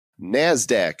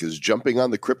NASDAQ is jumping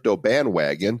on the crypto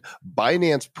bandwagon.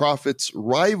 Binance profits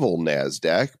rival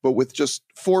NASDAQ, but with just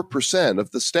 4%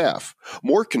 of the staff.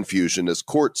 More confusion as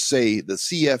courts say the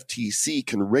CFTC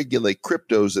can regulate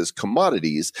cryptos as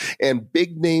commodities, and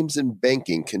big names in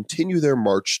banking continue their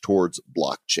march towards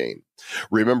blockchain.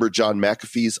 Remember John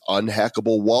McAfee's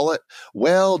Unhackable wallet?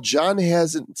 Well, John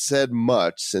hasn't said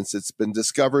much since it's been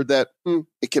discovered that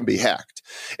it can be hacked.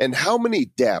 And how many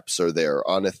dApps are there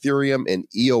on Ethereum and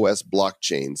EOS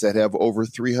blockchains that have over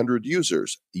 300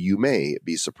 users? You may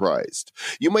be surprised.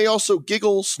 You may also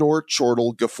giggle, snort,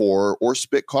 chortle, guffaw, or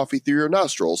spit coffee through your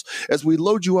nostrils as we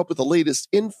load you up with the latest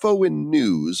info and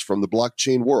news from the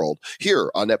blockchain world here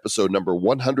on episode number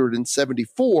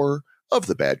 174 of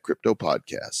the Bad Crypto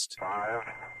Podcast. 5,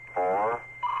 4,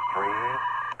 3,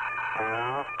 2,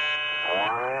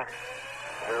 1,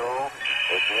 0,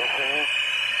 ignition.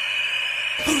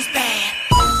 Who's bad?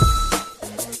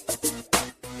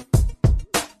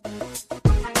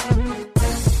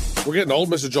 We're getting old,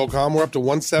 Mr. Joel Comm. We're up to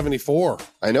 174.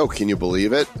 I know. Can you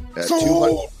believe it? At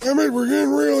 200, I mean, we're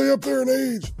getting really up there in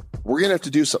age. we're going to have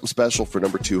to do something special for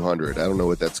number 200. I don't know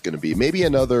what that's going to be. Maybe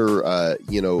another,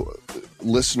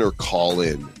 listener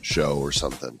call-in show or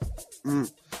something. Well,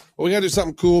 we got to do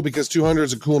something cool because 200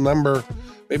 is a cool number.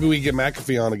 Maybe we get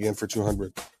McAfee on again for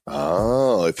 200.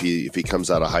 Oh, if he comes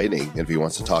out of hiding and if he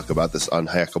wants to talk about this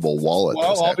unhackable wallet.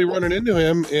 Well, I'll be running into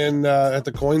him in at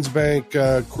the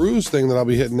Coinsbank cruise thing that I'll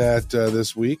be hitting at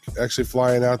this week. Actually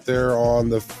flying out there on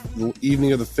the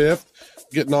evening of the 5th,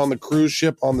 getting on the cruise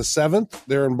ship on the 7th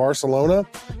there in Barcelona.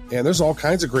 And there's all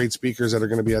kinds of great speakers that are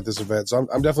going to be at this event. So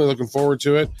I'm definitely looking forward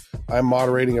to it. I'm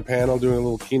moderating a panel, doing a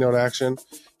little keynote action.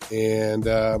 And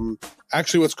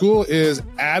actually what's cool is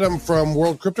Adam from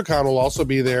World CryptoCon will also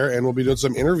be there, and we'll be doing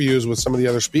some interviews with some of the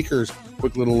other speakers,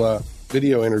 quick little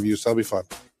video interviews. So that'll be fun.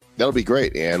 That'll be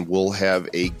great. And we'll have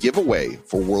a giveaway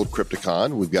for World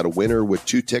CryptoCon. We've got a winner with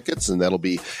 2 tickets, and that'll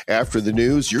be after the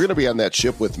news. You're going to be on that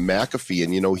ship with McAfee,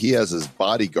 and, he has his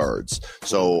bodyguards.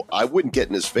 So I wouldn't get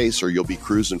in his face or you'll be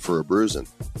cruising for a bruising.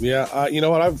 Yeah. You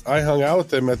know what? I hung out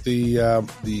with him at the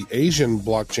Asian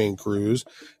blockchain cruise,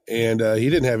 and he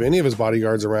didn't have any of his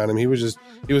bodyguards around him. He was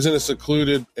in a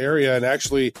secluded area, and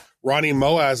actually Ronnie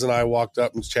Moaz and I walked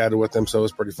up and chatted with him. So it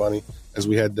was pretty funny as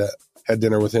we had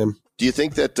dinner with him. Do you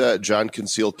think that John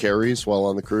concealed carries while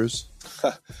on the cruise?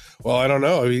 Well, I don't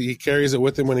know. He carries it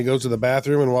with him when he goes to the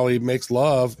bathroom and while he makes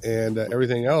love and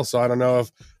everything else. So I don't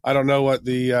know what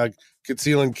the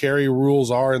conceal and carry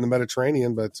rules are in the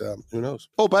Mediterranean, but who knows?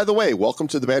 Oh, by the way, welcome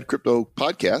to the Bad Crypto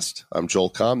Podcast. I'm Joel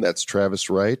Comm. That's Travis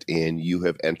Wright, and you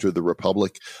have entered the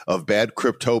Republic of Bad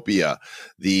Cryptopia,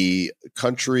 the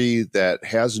country that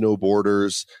has no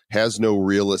borders, has no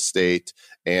real estate,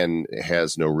 and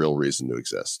has no real reason to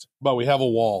exist. But we have a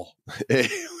wall.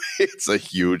 It's a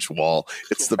huge wall.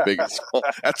 It's the biggest wall.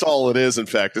 That's all it is. In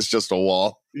fact, it's just a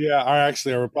wall. Yeah, our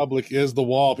republic is the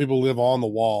wall. People live on the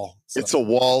wall. So. It's a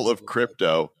wall of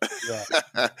crypto.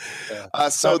 Yeah.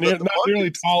 So not nearly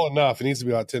tall enough. It needs to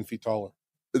be about 10 feet taller.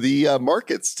 The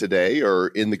markets today are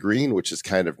in the green, which is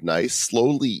kind of nice,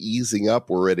 slowly easing up.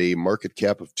 We're at a market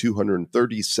cap of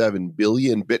 237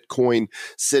 billion. Bitcoin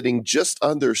sitting just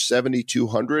under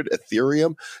 7,200.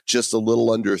 Ethereum just a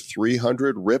little under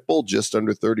 300. Ripple just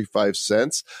under 35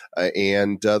 cents.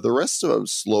 And the rest of them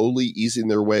slowly easing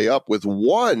their way up, with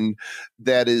one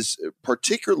that is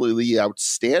particularly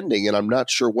outstanding. And I'm not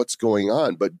sure what's going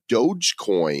on, but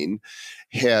Dogecoin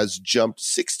has jumped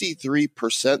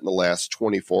 63% in the last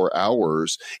 24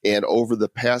 hours. And over the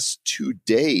past 2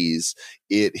 days,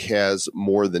 it has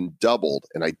more than doubled.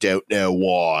 And I don't know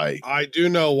why. I do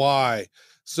know why.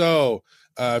 So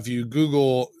if you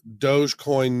Google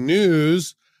Dogecoin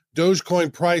news,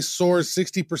 Dogecoin price soars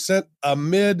 60%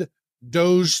 amid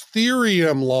Doge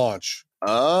Ethereum launch.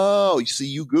 Oh, you see,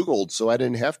 you Googled, so I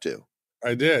didn't have to.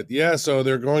 I did. Yeah. So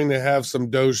they're going to have some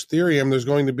Doge Ethereum. There's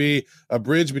going to be a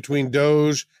bridge between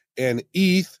Doge and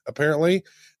ETH, apparently,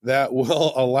 that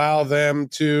will allow them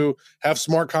to have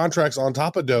smart contracts on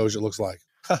top of Doge, it looks like.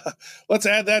 Let's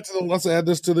add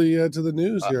this to the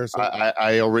news here.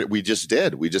 So We just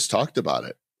did. We just talked about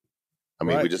it. I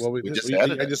mean, right. we just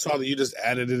added it. I just saw that you just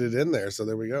added it in there. So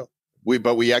there we go.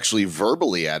 But we actually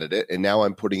verbally added it, and now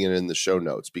I'm putting it in the show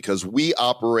notes because we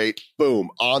operate, boom,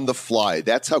 on the fly.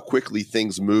 That's how quickly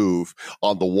things move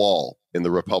on the wall in the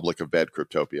Republic of Bad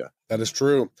Cryptopia. That is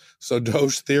true. So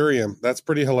Doge Ethereum, that's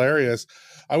pretty hilarious.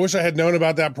 I wish I had known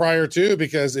about that prior too,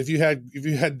 because if you had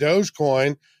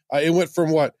Dogecoin, it went from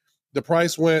what? The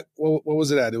price went, what was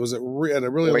it at? It was at a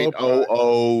really low price.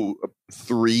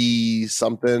 0.003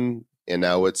 something, and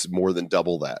now it's more than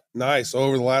double that. Nice.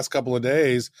 Over the last couple of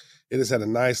days, it has had a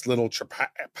nice little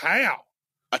pow.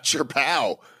 A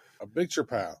chirpow. A big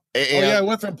chirpow. And It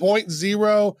went from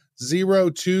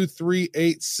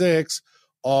 0.002386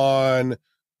 on,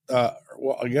 I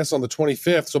guess on the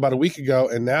 25th, so about a week ago,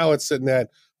 and now it's sitting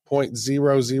at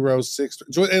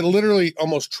 0.0063. So it literally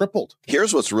almost tripled.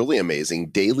 here's what's really amazing.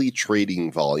 Daily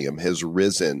trading volume has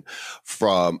risen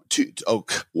from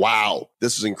wow,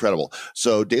 this is incredible.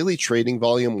 So daily trading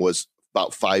volume was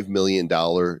about $5 million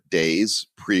days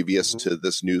previous to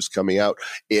this news coming out.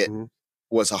 It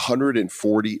was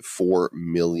 144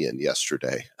 million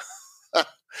yesterday.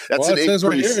 That's an it says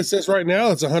right increase. here, it says right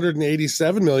now it's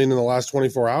 187 million in the last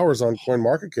 24 hours on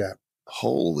CoinMarketCap.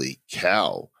 Holy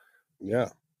cow.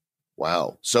 Yeah.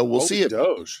 Wow. So we'll see if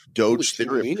Doge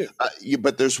Ethereum.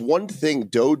 But there's one thing.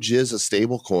 Doge is a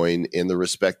stable coin in the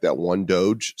respect that one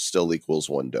Doge still equals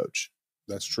one Doge.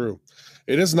 That's true.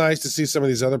 It is nice to see some of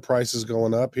these other prices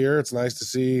going up here. It's nice to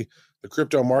see the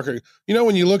crypto market. You know,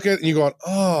 when you look at it and you go,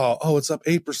 oh, it's up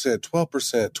 8%,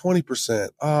 12%,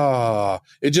 20%.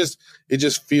 It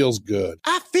just feels good.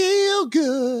 I feel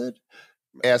good.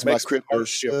 As my crypto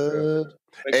should.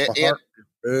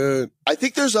 I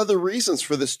think there's other reasons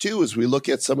for this too, as we look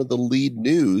at some of the lead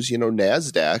news. You know,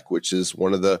 NASDAQ, which is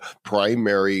one of the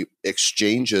primary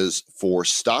exchanges for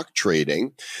stock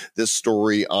trading. This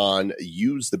story on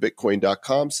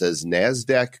usethebitcoin.com says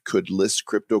NASDAQ could list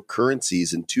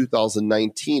cryptocurrencies in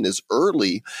 2019 as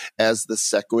early as the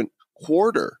second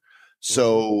quarter.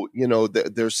 So, you know,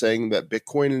 they're saying that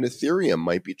Bitcoin and Ethereum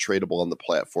might be tradable on the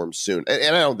platform soon.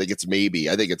 And I don't think it's maybe.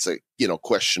 I think it's a,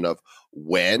 question of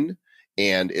when.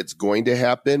 And it's going to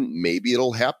happen. Maybe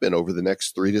it'll happen over the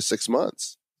next 3 to 6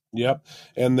 months. Yep.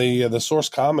 And the source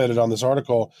commented on this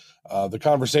article, the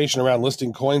conversation around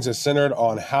listing coins is centered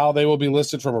on how they will be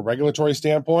listed from a regulatory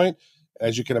standpoint.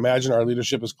 As you can imagine, our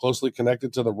leadership is closely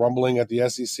connected to the rumbling at the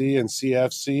SEC and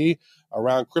CFC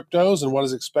around cryptos and what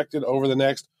is expected over the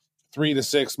next 3 to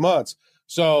 6 months.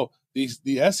 So the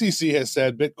SEC has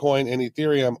said Bitcoin and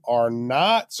Ethereum are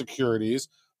not securities.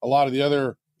 A lot of the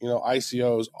other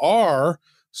ICOs are.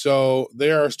 So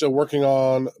they are still working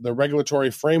on the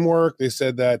regulatory framework. They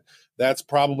said that that's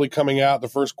probably coming out the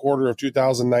first quarter of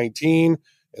 2019,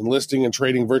 and listing and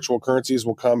trading virtual currencies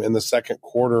will come in the second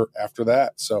quarter after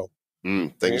that. So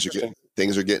things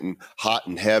are getting hot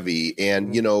and heavy.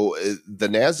 And, the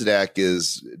NASDAQ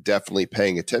is definitely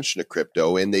paying attention to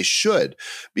crypto, and they should,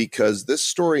 because this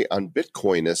story on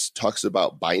Bitcoinist talks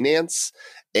about Binance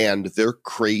and their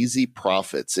crazy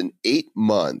profits. In 8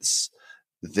 months,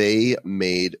 they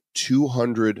made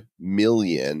 $200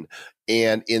 million.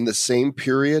 And in the same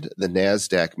period, the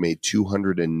NASDAQ made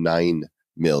 $209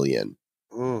 million.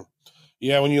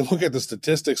 Yeah, when you look at the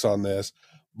statistics on this,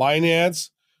 Binance,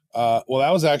 that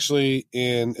was actually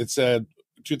it said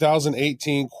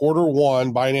 2018 quarter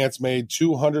one, Binance made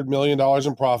 $200 million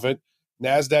in profit.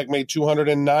 NASDAQ made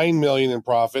 $209 million in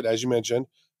profit, as you mentioned.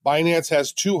 Binance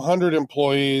has 200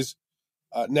 employees.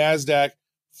 NASDAQ,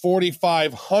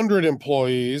 4,500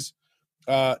 employees.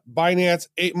 Binance,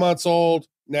 8 months old.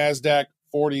 NASDAQ,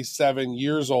 47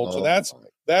 years old. So that's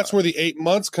where the 8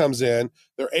 months comes in.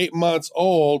 They're 8 months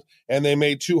old, and they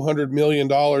made $200 million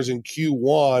in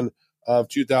Q1 of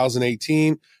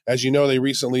 2018. As you know, they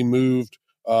recently moved,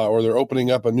 or they're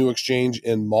opening up a new exchange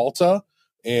in Malta,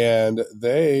 and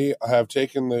they have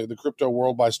taken the crypto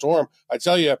world by storm. I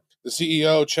tell you, the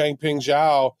CEO, Changpeng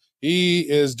Zhao, he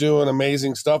is doing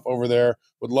amazing stuff over there.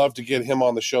 Would love to get him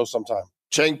on the show sometime.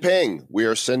 Changpeng, we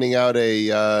are sending out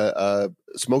a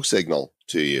smoke signal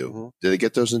to you. Did they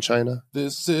get those in China?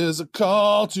 This is a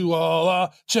call to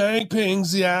all Changpeng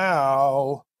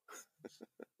Zhao.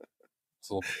 It's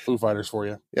a little Foo Fighters for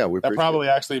you. Yeah,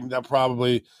 that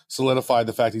probably solidified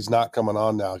the fact he's not coming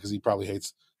on now, because he probably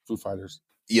hates Foo Fighters.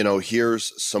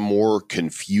 Here's some more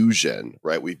confusion,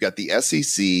 right? We've got the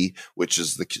SEC, which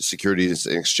is the Securities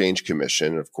and Exchange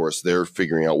Commission. Of course, they're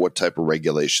figuring out what type of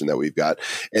regulation that we've got.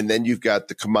 And then you've got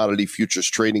the Commodity Futures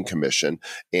Trading Commission,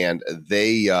 and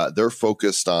they're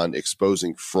focused on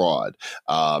exposing fraud.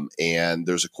 And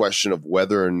there's a question of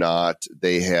whether or not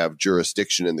they have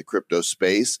jurisdiction in the crypto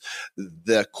space.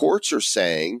 The courts are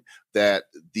saying that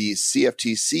the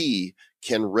CFTC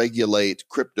can regulate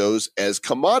cryptos as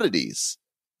commodities,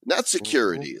 not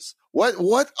securities.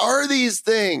 What are these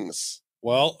things?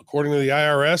 Well, according to the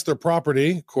IRS, they're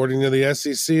property. According to the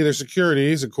SEC, they're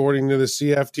securities. According to the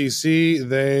CFTC,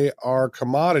 they are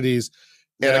commodities.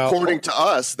 And according to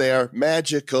us, they are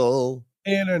magical.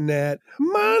 Internet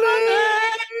money.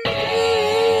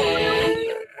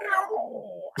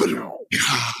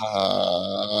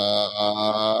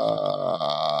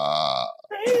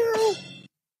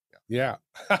 Yeah.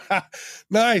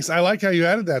 Nice. I like how you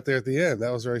added that there at the end.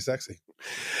 That was very sexy.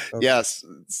 Okay. Yes,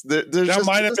 That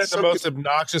might have been the most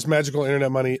obnoxious magical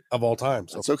internet money of all time.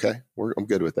 So that's okay. I'm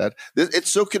good with that. It's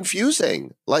so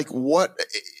confusing. Like what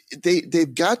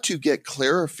they've got to get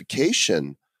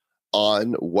clarification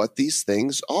on what these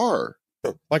things are.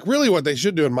 like really what they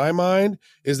should do in my mind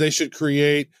is they should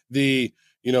create the,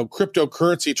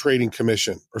 cryptocurrency trading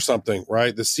commission or something,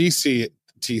 right? The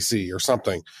CCTC or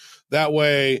something. That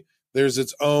way there's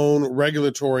its own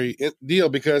regulatory deal,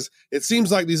 because it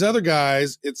seems like these other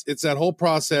guys, it's that whole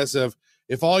process of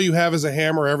if all you have is a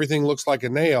hammer, everything looks like a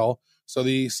nail. So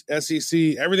the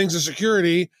SEC, everything's a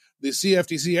security. The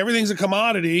CFTC, everything's a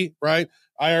commodity, right?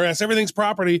 IRS, everything's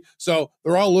property. So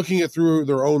they're all looking at through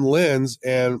their own lens,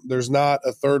 and there's not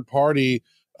a third party,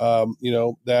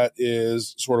 that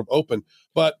is sort of open.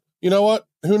 But you know what?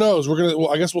 Who knows?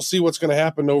 I guess we'll see what's going to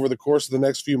happen over the course of the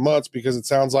next few months, because it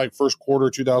sounds like first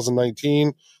quarter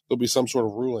 2019 there'll be some sort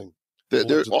of ruling.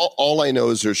 All I know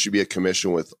is there should be a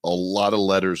commission with a lot of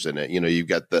letters in it. You've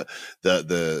got the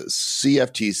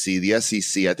CFTC, the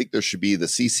SEC. I think there should be the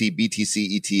CC, BTC,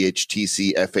 ETH,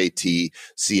 TC, FAT,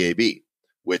 CAB,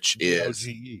 which is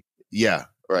OGE. Yeah,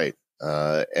 right.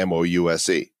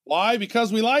 MOUSE. Why?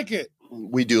 Because we like it.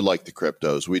 We do like the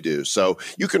cryptos. We do. So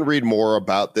you can read more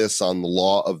about this on the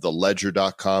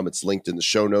lawoftheledger.com. It's linked in the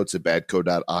show notes at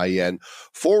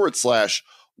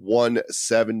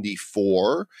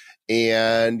badco.in/174.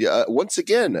 And once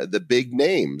again, the big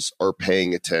names are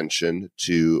paying attention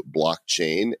to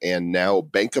blockchain. And now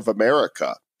Bank of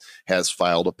America has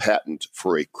filed a patent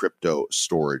for a crypto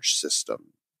storage system.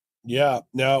 Yeah.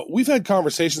 Now, we've had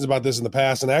conversations about this in the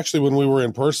past. And actually, when we were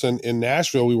in person in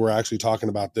Nashville, we were actually talking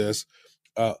about this.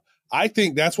 I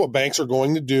think that's what banks are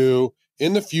going to do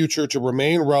in the future to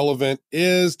remain relevant,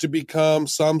 is to become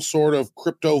some sort of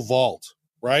crypto vault,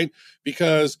 right?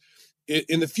 Because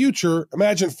in the future,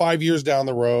 imagine 5 years down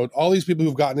the road, all these people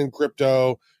who've gotten in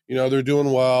crypto, they're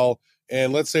doing well.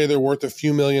 And let's say they're worth a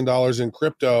few $1 million in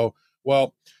crypto.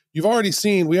 Well, you've already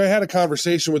seen, we had a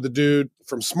conversation with the dude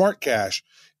from Smart Cash.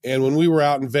 And when we were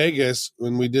out in Vegas,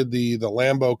 when we did the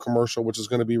Lambo commercial, which is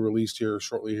going to be released here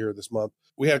shortly here this month,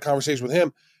 we had a conversation with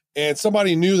him, and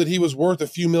somebody knew that he was worth a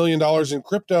few $1 million in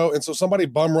crypto. And so somebody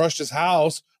bum rushed his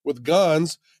house with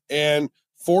guns and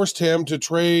forced him to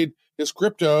trade his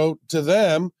crypto to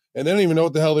them. And they didn't even know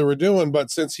what the hell they were doing. But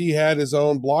since he had his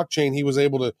own blockchain, he was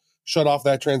able to shut off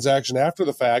that transaction after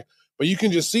the fact. But you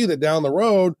can just see that down the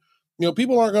road,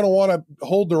 people aren't going to want to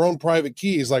hold their own private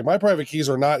keys. Like my private keys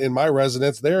are not in my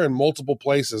residence. They're in multiple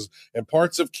places, and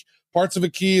parts of a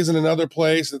key is in another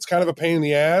place. It's kind of a pain in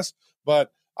the ass,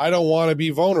 but I don't want to be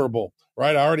vulnerable,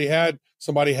 right? I already had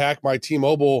somebody hack my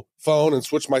T-Mobile phone and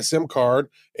switch my SIM card,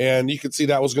 and you could see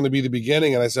that was going to be the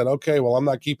beginning. And I said, okay, well, I'm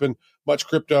not keeping much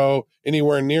crypto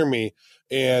anywhere near me.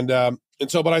 But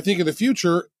I think in the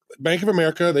future, Bank of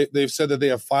America, they've said that they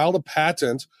have filed a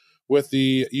patent with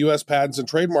the U.S. Patents and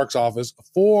Trademarks Office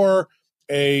for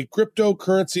a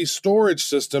cryptocurrency storage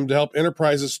system to help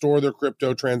enterprises store their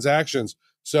crypto transactions.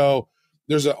 So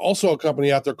there's also a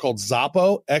company out there called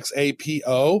Xapo,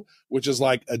 XAPO, which is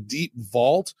like a deep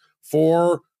vault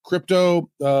for crypto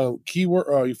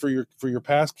keyword for your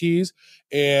pass keys.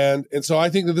 And so I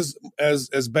think that this,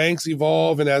 as banks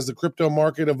evolve and as the crypto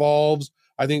market evolves,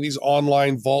 I think these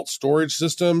online vault storage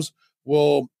systems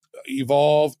will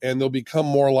evolve, and they'll become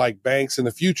more like banks in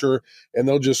the future, and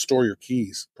they'll just store your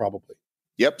keys probably.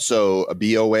 Yep. So a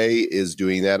BOA is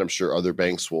doing that. I'm sure other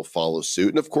banks will follow suit.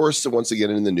 And of course, once again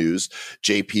in the news,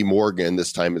 JP Morgan,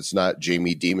 this time it's not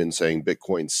Jamie Dimon saying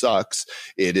Bitcoin sucks.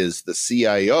 It is the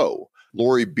CIO.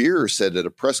 Lori Beer said at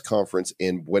a press conference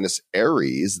in Buenos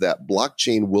Aires that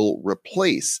blockchain will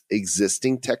replace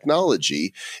existing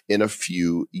technology in a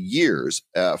few years.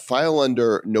 File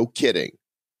under no kidding.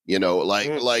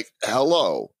 Like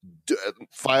hello,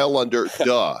 file under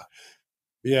duh.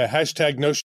 Yeah. Hashtag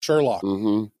no Sherlock.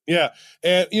 Mm-hmm. Yeah.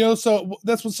 And, so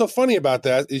that's what's so funny about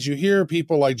that is you hear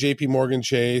people like JP Morgan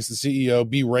Chase, the CEO,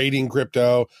 berating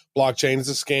crypto, blockchain is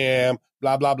a scam,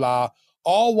 blah, blah, blah,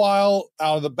 all while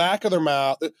out of the back of their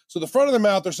mouth. So the front of their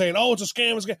mouth, they're saying, oh, it's a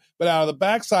scam, it's a scam. But out of the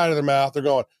back side of their mouth, they're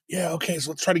going, yeah, okay,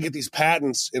 so let's try to get these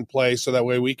patents in place so that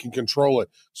way we can control it.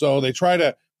 So they try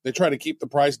to keep the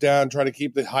price down, try to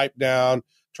keep the hype down,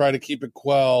 try to keep it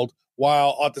quelled,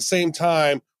 while at the same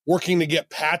time working to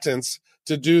get patents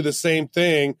to do the same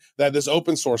thing that this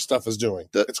open source stuff is doing.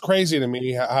 It's crazy to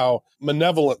me how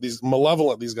malevolent these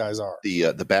guys are.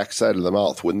 The backside of the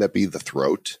mouth, wouldn't that be the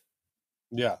throat?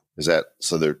 Yeah. Is that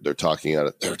so? They're talking out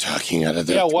of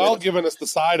their while giving us the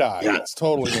side eye. Yeah. It's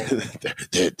totally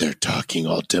they're talking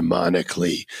all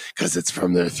demonically because it's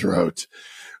from their throat.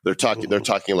 They're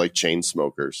talking like chain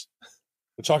smokers.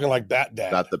 We're talking like Bat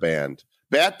Dad. Not the band.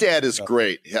 Bat Dad is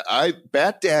great.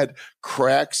 Bat Dad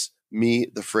cracks me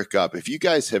the frick up. If you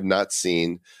guys have not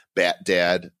seen Bat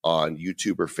Dad on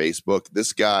YouTube or Facebook,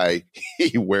 this guy,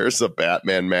 he wears a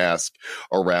Batman mask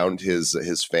around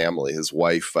his family, his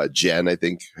wife, Jen, I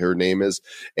think her name is,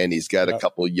 and he's got a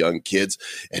couple young kids,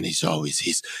 and he's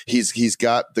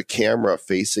got the camera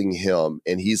facing him,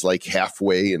 and he's like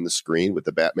halfway in the screen with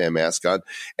the Batman mask on,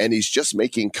 and he's just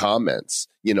making comments,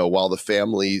 while the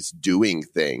family's doing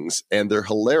things, and they're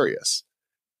hilarious.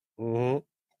 Mm-hmm.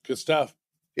 Good stuff.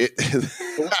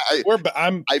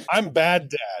 I'm Bad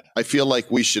Dad. I feel like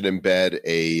we should embed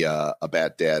a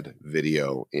Bat Dad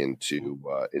video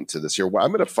into this here. Well,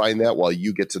 I'm going to find that while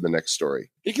you get to the next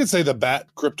story. He could say the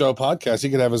Bat Crypto Podcast. He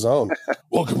could have his own.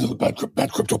 Welcome to the Bat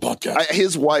Crypto Podcast.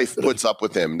 His wife puts up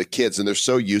with him, the kids, and they're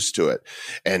so used to it.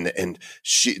 And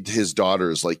his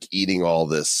daughter's like eating all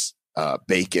this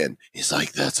bacon. He's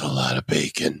like, that's a lot of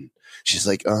bacon. She's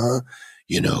like,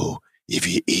 if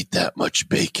you eat that much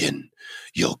bacon,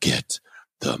 you'll get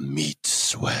the meat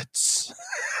sweats.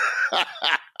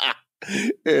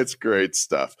 It's great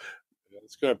stuff.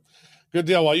 It's good. Good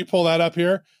deal. While you pull that up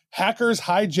here, hackers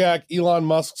hijack Elon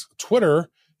Musk's Twitter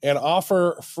and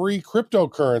offer free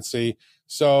cryptocurrency.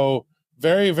 So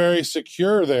very, very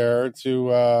secure there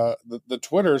to the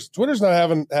Twitter's. Twitter's not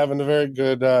having a very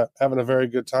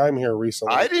good time here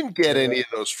recently. I didn't get any of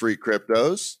those free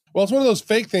cryptos. Well, it's one of those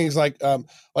fake things like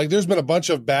there's been a bunch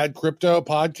of bad crypto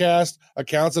podcast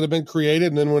accounts that have been created.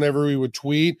 And then whenever we would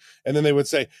tweet and then they would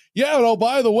say,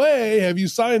 by the way, have you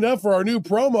signed up for our new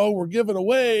promo? We're giving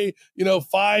away,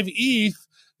 5 ETH,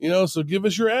 so give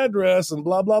us your address and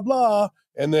blah, blah, blah.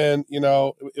 And then,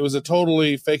 it was a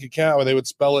totally fake account where they would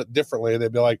spell it differently.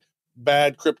 They'd be like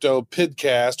bad crypto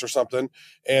pidcast or something.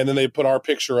 And then they put our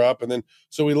picture up. And then,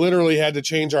 so we literally had to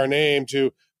change our name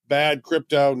to Bad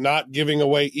Crypto Not Giving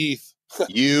Away ETH.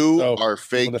 You are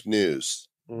fake news.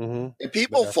 Mm-hmm. And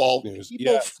people fall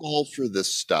for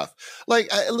this stuff. Like,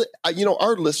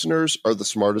 our listeners are the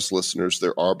smartest listeners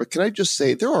there are. But can I just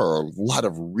say there are a lot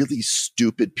of really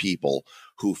stupid people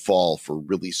who fall for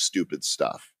really stupid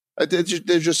stuff. There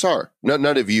just are. None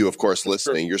of you, of course,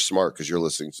 listening. You're smart because you're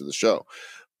listening to the show.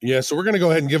 Yeah, so we're going to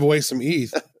go ahead and give away some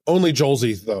ETH. Only Joel's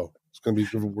ETH, though.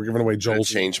 We're giving away Joel's.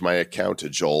 Change my account to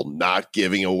Joel not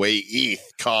giving away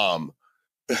ETH. Calm,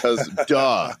 because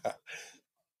duh.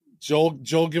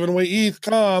 Joel giving away ETH.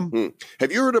 Calm.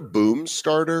 Have you heard of Boom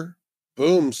Starter?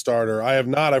 Boom Starter. I have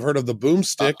not. I've heard of the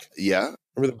Boomstick. Yeah.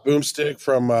 Remember the Boomstick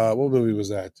from what movie was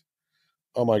that?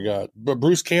 Oh my God! But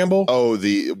Bruce Campbell. Oh,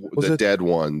 the dead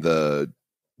one. The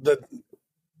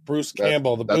Bruce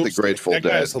Campbell. The not the Grateful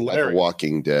Dead. Not the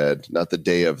Walking Dead. Not the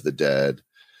Day of the Dead.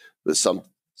 Something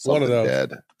one of those.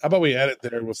 Dead. How about we edit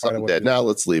there? We'll find out what dead. Now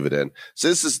let's leave it in. So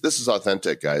this is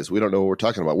authentic, guys. We don't know what we're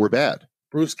talking about. We're bad.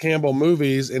 Bruce Campbell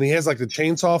movies, and he has like the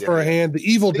chainsaw for a hand. The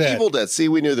Evil Dead. Evil Dead. See,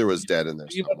 we knew there was dead in there.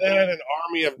 Evil Dead and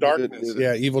Army of Darkness.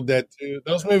 Yeah, Evil Dead 2.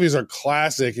 Those movies are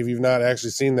classic. If you've not actually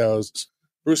seen those,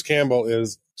 Bruce Campbell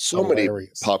is so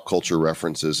hilarious. Many pop culture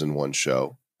references in one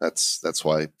show. That's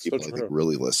why people I think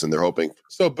really listen. They're hoping.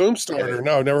 So Boomstarter,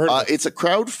 no, never heard of it. It's a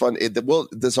crowdfund. Well,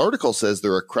 this article says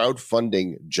they're a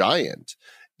crowdfunding giant,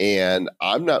 and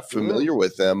I'm not familiar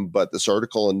with them. But this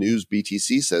article on News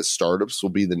BTC says startups will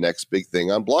be the next big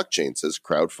thing on blockchain. It says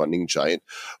crowdfunding giant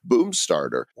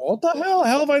Boomstarter. What the hell?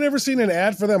 How have I never seen an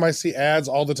ad for them? I see ads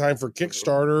all the time for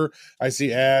Kickstarter. I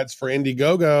see ads for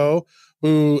Indiegogo,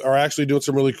 who are actually doing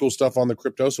some really cool stuff on the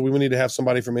crypto. So we would need to have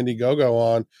somebody from Indiegogo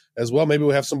on as well. Maybe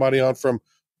we'll have somebody on from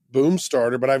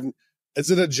Boomstarter, but is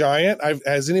it a giant? I've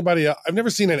never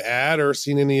seen an ad or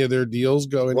seen any of their deals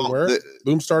go anywhere.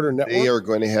 Boomstarter Network. They are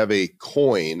going to have a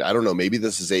coin. I don't know. Maybe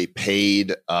this is a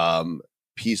paid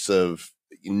piece of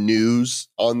news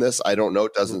on this. I don't know.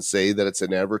 It doesn't say that it's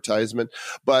an advertisement,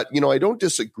 but I don't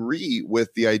disagree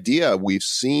with the idea. We've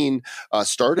seen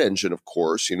Start Engine, of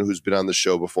course, who's been on the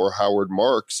show before, Howard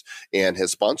Marks, and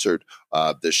has sponsored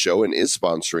the show and is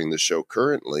sponsoring the show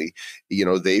currently.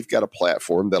 They've got a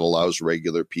platform that allows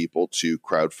regular people to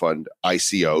crowdfund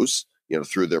ICOs,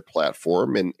 through their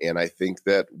platform. And I think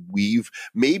that we've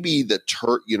maybe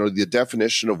the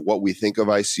definition of what we think of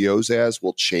ICOs as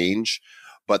will change,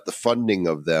 but the funding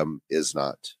of them is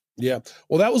not. Yeah.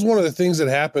 Well, that was one of the things that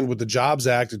happened with the Jobs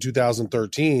Act of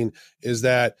 2013 is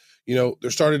that,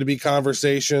 there started to be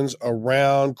conversations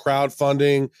around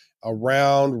crowdfunding,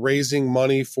 around raising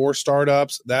money for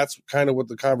startups. That's kind of what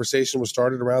the conversation was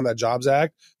started around that Jobs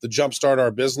Act, the Jumpstart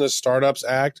Our Business Startups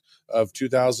Act of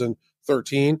 2013.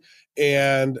 13.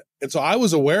 And so I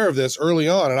was aware of this early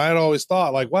on, and I had always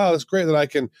thought like, wow, that's great that I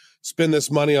can spend this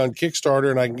money on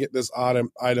Kickstarter and I can get this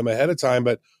item ahead of time,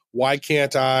 but why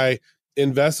can't I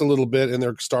invest a little bit in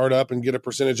their startup and get a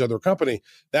percentage of their company?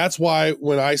 That's why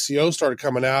when ICO started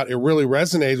coming out, it really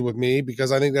resonated with me,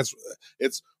 because I think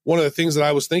it's one of the things that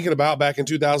I was thinking about back in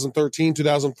 2013,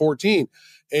 2014.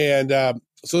 And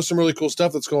so some really cool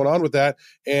stuff that's going on with that.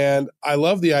 And I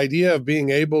love the idea of being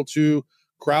able to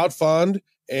crowdfund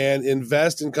and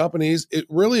invest in companies. It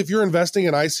really, if you're investing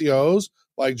in ICOs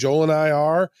like Joel and I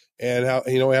are, and how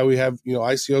we have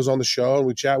ICOs on the show and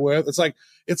we chat with,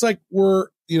 it's like we're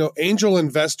angel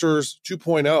investors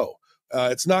 2.0.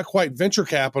 It's not quite venture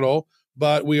capital,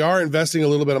 but we are investing a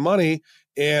little bit of money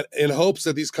and in hopes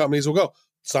that these companies will go.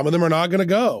 Some of them are not going to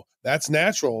go. That's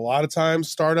natural. A lot of times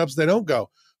startups, they don't go.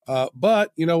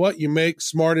 But you know what? You make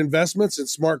smart investments in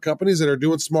smart companies that are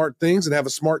doing smart things and have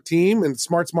a smart team and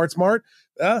smart.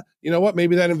 You know what?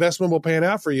 Maybe that investment will pan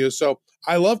out for you. So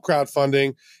I love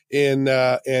crowdfunding and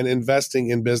investing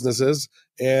in businesses.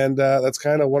 And that's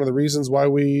kind of one of the reasons why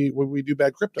we do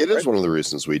Bad Crypto. It is one of the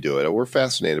reasons we do it. We're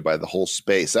fascinated by the whole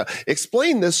space.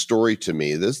 Explain this story to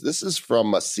me. This is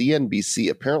from CNBC.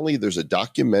 Apparently, there's a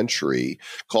documentary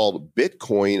called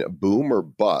Bitcoin Boom or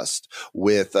Bust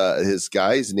with his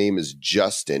guy's name is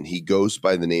Justin. He goes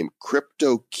by the name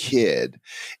Crypto Kid,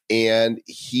 and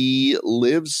he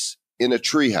lives in a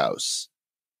treehouse.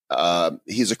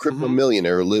 He's a crypto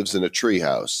millionaire who lives in a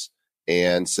treehouse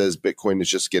and says Bitcoin is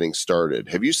just getting started.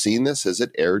 Have you seen this? Has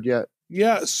it aired yet?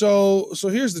 Yeah. So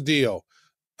here's the deal.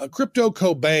 Crypto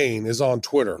Cobain is on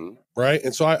Twitter, right?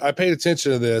 And so I paid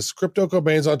attention to this. Crypto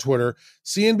Cobain's on Twitter.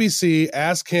 CNBC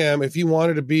asked him if he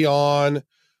wanted to be on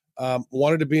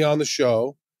the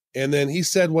show. And then he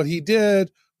said what he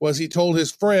did was he told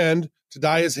his friend to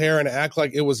dye his hair and act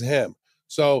like it was him.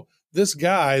 So this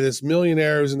guy, this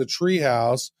millionaire who's in the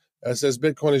treehouse, says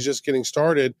Bitcoin is just getting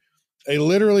started. He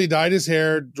literally dyed his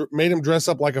hair, made him dress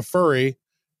up like a furry,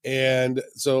 and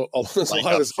so a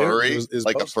lot of his furry is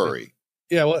like posted. A furry.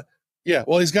 Yeah,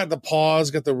 well, he's got the paws,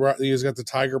 he's got the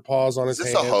tiger paws on his hand.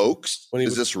 Is this a hoax?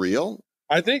 Is this real?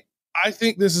 I think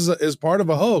this is part of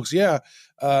a hoax. Yeah,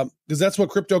 because that's what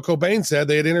Crypto Cobain said.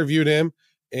 They had interviewed him,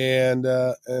 and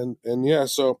yeah.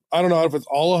 So I don't know if it's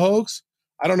all a hoax.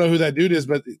 I don't know who that dude is,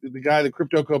 but the guy that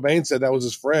Crypto Cobain said that was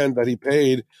his friend that he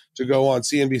paid to go on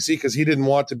CNBC because he didn't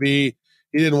want to be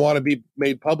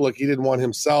made public. He didn't want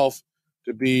himself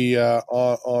to be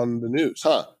on the news.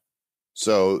 Huh.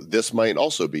 So this might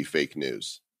also be fake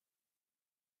news.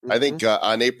 I think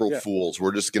on April Fools,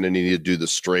 we're just going to need to do the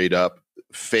straight up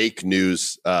fake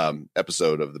news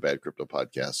episode of the Bad Crypto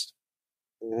Podcast.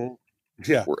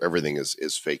 Yeah, where everything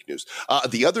is fake news.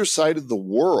 The other side of the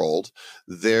world,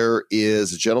 there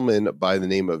is a gentleman by the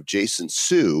name of Jason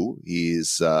Su.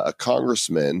 He's a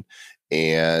congressman,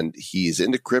 and he's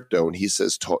into crypto, and he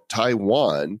says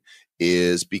Taiwan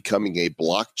is becoming a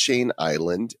blockchain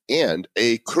island and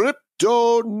a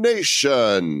crypto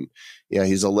nation. Yeah,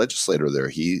 he's a legislator there.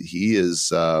 He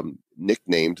is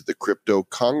nicknamed the Crypto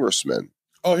Congressman.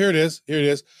 Oh, here it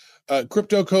is.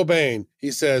 Crypto Cobain,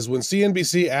 he says, when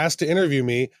CNBC asked to interview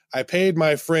me, I paid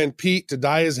my friend Pete to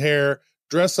dye his hair,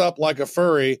 dress up like a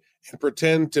furry, and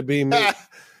pretend to be me.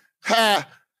 Ha!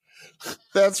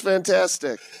 That's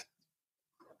fantastic.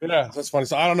 Yeah, that's funny.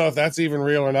 So I don't know if that's even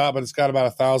real or not, but it's got about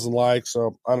 1,000 likes.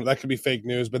 So that could be fake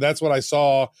news, but that's what I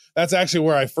saw. That's actually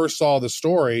where I first saw the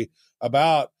story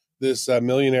about this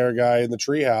millionaire guy in the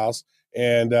treehouse.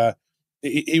 And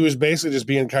he was basically just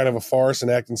being kind of a farce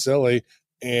and acting silly.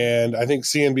 And I think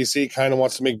CNBC kind of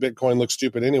wants to make Bitcoin look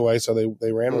stupid anyway, so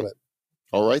they ran with it.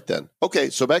 All right, then. Okay,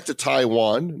 so back to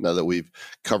Taiwan. Now that we've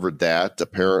covered that,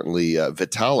 apparently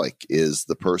Vitalik is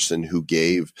the person who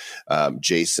gave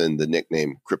Jason the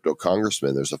nickname Crypto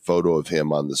Congressman. There's a photo of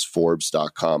him on this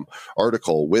Forbes.com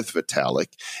article with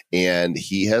Vitalik, and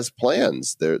he has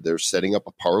plans. They're setting up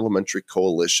a parliamentary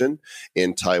coalition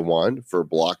in Taiwan for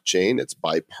blockchain. It's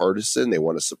bipartisan. They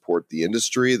want to support the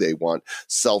industry. They want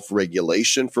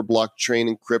self-regulation for blockchain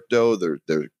and crypto.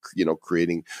 They're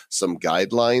creating some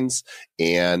guidelines.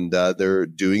 And they're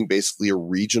doing basically a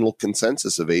regional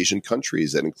consensus of Asian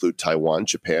countries that include Taiwan,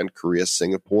 Japan, Korea,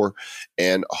 Singapore,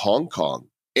 and Hong Kong.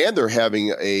 And they're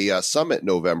having a summit in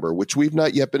November, which we've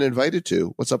not yet been invited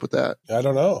to. What's up with that? I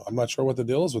don't know. I'm not sure what the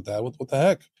deal is with that. What the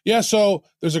heck? Yeah, so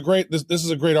there's this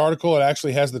is a great article. It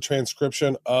actually has the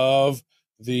transcription of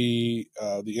the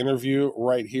interview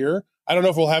right here. I don't know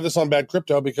if we'll have this on Bad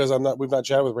Crypto because we've not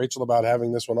chatted with Rachel about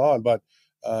having this one on, but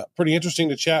pretty interesting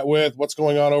to chat with what's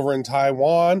going on over in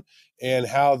Taiwan and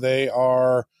how they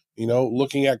are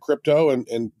looking at crypto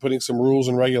and putting some rules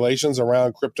and regulations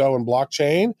around crypto and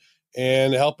blockchain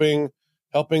and helping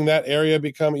that area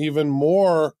become even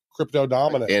more crypto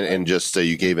dominant. And just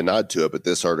you gave a nod to it, but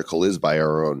this article is by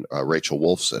our own Rachel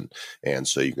Wolfson, and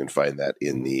so you can find that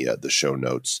in the show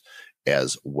notes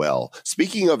as well.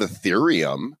 Speaking of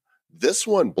Ethereum, this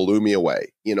one blew me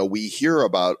away. We hear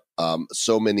about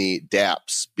so many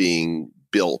dApps being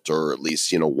built, or at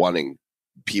least wanting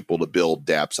people to build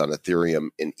dApps on Ethereum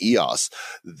and EOS.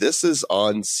 This is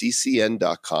on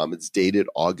ccn.com. It's dated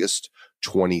August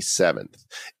 27th.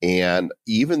 And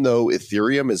even though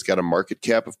Ethereum has got a market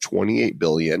cap of 28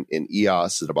 billion and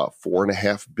EOS at about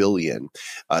 4.5 billion,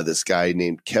 this guy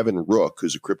named Kevin Rook,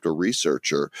 who's a crypto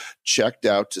researcher, checked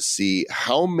out to see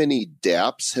how many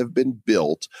dApps have been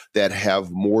built that have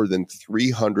more than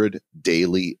 300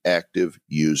 daily active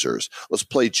users. Let's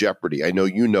play Jeopardy. I know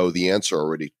you know the answer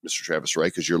already, Mr. Travis,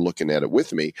 right? Because you're looking at it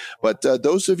with me. But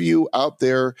those of you out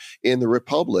there in the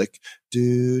Republic,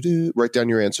 write down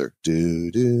your answer.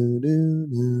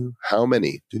 How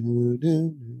many?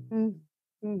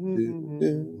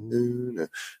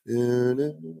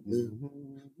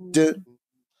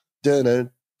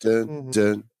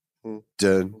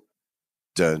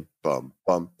 Bum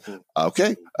bum.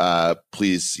 Okay.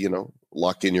 Please,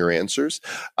 lock in your answers.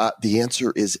 The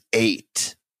answer is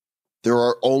 8. There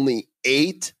are only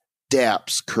 8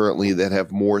 dApps currently that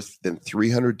have more than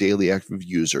 300 daily active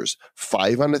users.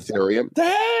 5 on Ethereum.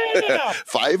 Damn!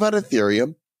 5 on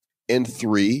Ethereum and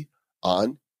 3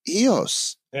 on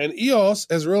EOS. And EOS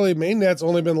has really, mainnet's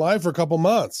only been live for a couple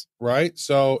months, right?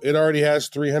 So it already has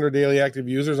 300 daily active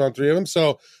users on 3 of them.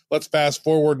 So let's fast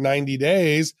forward 90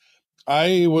 days.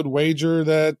 I would wager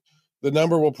that the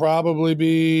number will probably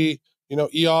be,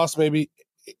 EOS maybe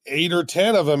 8 or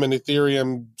 10 of them, in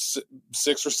Ethereum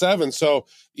 6 or 7. So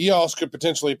EOS could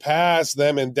potentially pass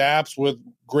them in dApps with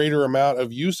greater amount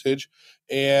of usage.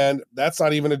 And that's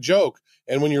not even a joke.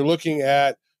 And when you're looking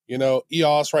at,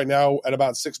 EOS right now at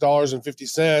about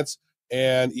 $6.50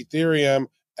 and Ethereum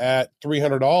at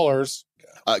 $300.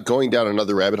 Going down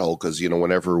another rabbit hole, because,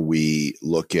 whenever we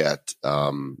look at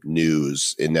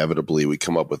news, inevitably we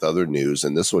come up with other news,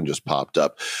 and this one just popped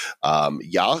up.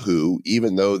 Yahoo,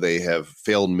 even though they have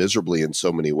failed miserably in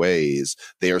so many ways,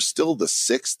 they are still the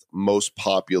 6th most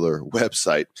popular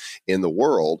website in the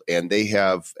world, and they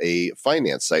have a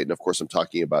finance site. And of course, I'm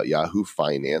talking about Yahoo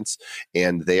Finance,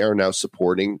 and they are now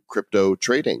supporting crypto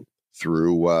trading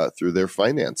through their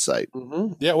finance site.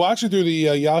 Mm-hmm. Yeah, well, actually through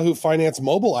the Yahoo Finance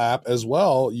mobile app as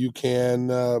well, you can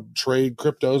trade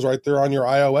cryptos right there on your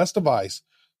iOS device.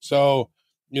 So,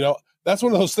 that's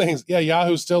one of those things. Yeah,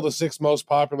 Yahoo's still the 6th most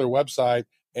popular website,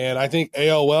 and I think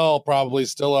AOL probably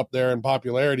still up there in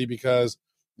popularity because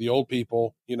the old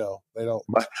people, they don't.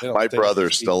 My brother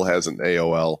still has an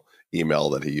AOL email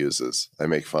that he uses. I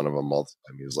make fun of him all the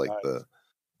time. He's like the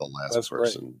last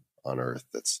person on earth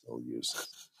that still uses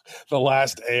the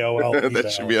last AOL.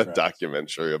 That should be a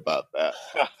documentary about that.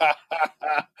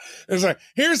 It's like,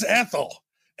 here's Ethel.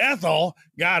 Ethel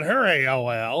got her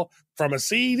AOL from a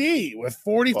CD with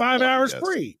 45 hours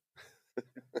free.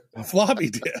 A floppy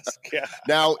disk. Yeah.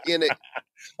 Now in it,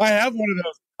 I have one of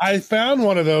those. I found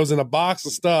one of those in a box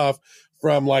of stuff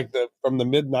from the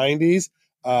mid 90s,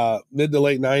 mid to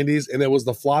late 90s, and it was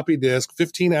the floppy disk,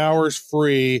 15 hours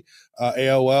free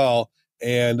AOL.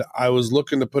 And I was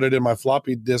looking to put it in my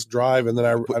floppy disk drive, and then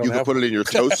I don't you can put it in your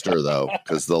toaster though,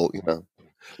 because they'll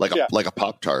like a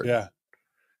Pop-Tart. Yeah.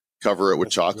 Cover it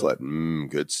with chocolate.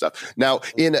 Good stuff. Now,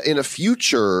 in a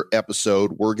future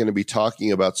episode, we're going to be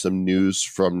talking about some news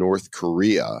from North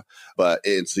Korea,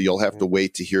 and so you'll have to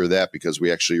wait to hear that, because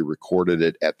we actually recorded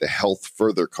it at the Health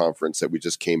Further conference that we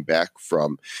just came back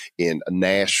from in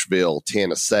Nashville,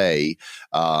 Tennessee,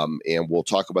 and we'll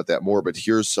talk about that more. But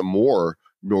here's some more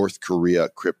North Korea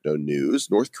crypto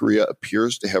news. North Korea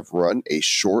appears to have run a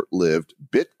short-lived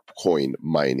Bitcoin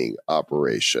mining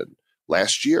operation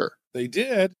last year. They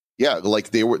did. Yeah,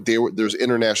 like they were. There's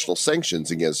international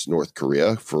sanctions against North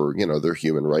Korea for their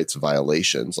human rights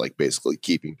violations, like basically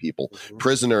keeping people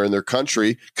prisoner in their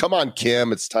country. Come on,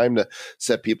 Kim, it's time to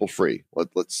set people free.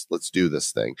 Let's do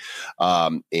this thing,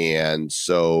 and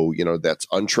so that's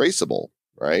untraceable.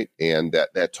 Right. And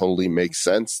that totally makes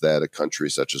sense that a country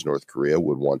such as North Korea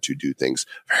would want to do things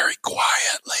very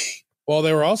quietly. Well,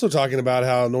 they were also talking about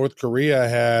how North Korea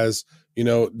has,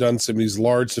 done some of these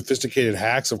large, sophisticated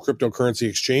hacks of cryptocurrency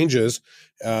exchanges.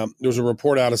 There was a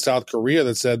report out of South Korea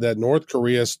that said that North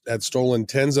Korea had stolen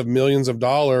tens of millions of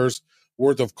dollars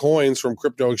worth of coins from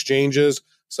crypto exchanges,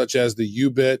 such as the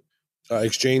Ubit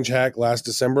exchange hack last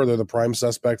December. They're the prime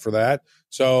suspect for that.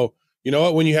 So, you know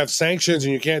what? When you have sanctions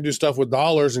and you can't do stuff with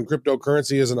dollars and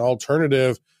cryptocurrency is an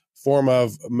alternative form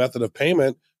of method of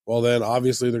payment, well, then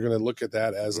obviously they're going to look at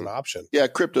that as an option. Yeah,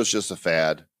 crypto's just a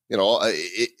fad.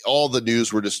 All the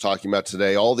news we're just talking about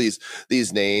today, all these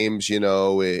names,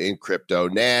 in crypto,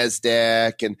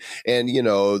 NASDAQ and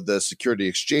the Security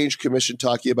Exchange Commission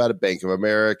talking about it, Bank of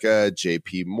America,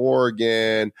 JP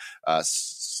Morgan,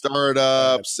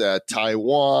 startups,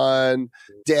 Taiwan,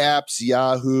 dApps,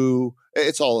 Yahoo.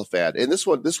 It's all a fad. And this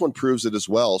one proves it as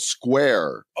well.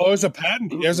 Square. Oh, there's a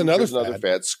patent. There's another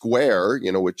fad. Square,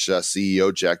 which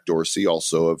CEO Jack Dorsey,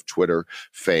 also of Twitter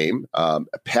fame,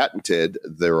 patented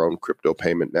their own crypto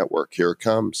payment network. Here it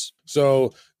comes.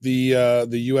 So the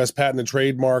U.S. Patent and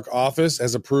Trademark Office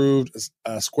has approved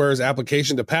Square's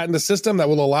application to patent a system that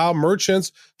will allow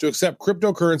merchants to accept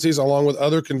cryptocurrencies along with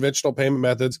other conventional payment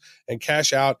methods and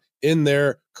cash out in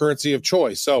their currency of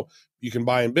choice. So you can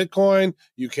buy in Bitcoin,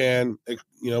 you can,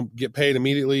 get paid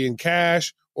immediately in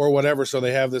cash or whatever. So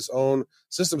they have this own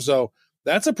system. So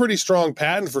that's a pretty strong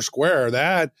patent for Square.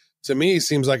 That to me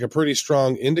seems like a pretty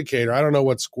strong indicator. I don't know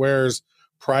what Square's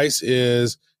price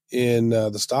is in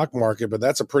the stock market, but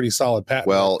that's a pretty solid patent.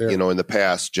 Well, in the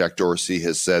past, Jack Dorsey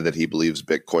has said that he believes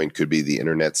Bitcoin could be the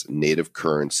internet's native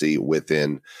currency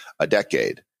within a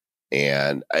decade.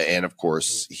 And of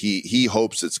course, he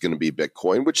hopes it's going to be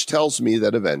Bitcoin, which tells me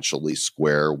that eventually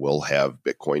Square will have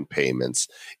Bitcoin payments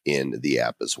in the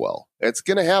app as well. It's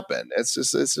going to happen.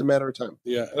 It's a matter of time.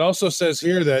 Yeah. It also says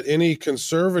here that any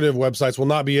conservative websites will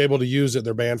not be able to use it.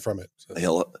 They're banned from it.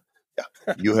 So.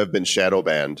 Yeah, you have been shadow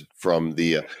banned from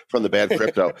the banned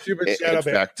crypto. In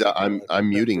fact, I'm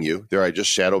muting you there. I just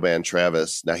shadow banned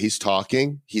Travis. Now he's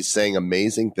talking. He's saying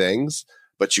amazing things,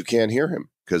 but you can't hear him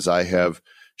because I have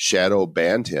shadow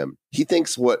banned him. He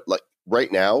thinks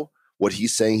right now, what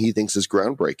he's saying he thinks is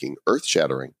groundbreaking, earth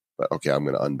shattering. But okay, I'm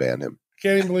going to unban him. I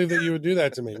can't even believe that you would do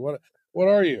that to me. What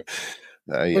are you?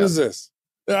 Yeah. What is this?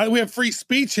 We have free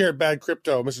speech here at Bad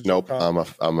Crypto, Mr. Nope,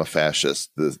 I'm a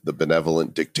fascist. The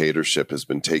benevolent dictatorship has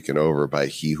been taken over by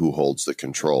he who holds the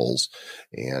controls.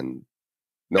 And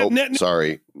nope,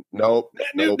 sorry. Nope.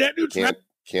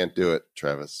 Can't do it,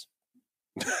 Travis.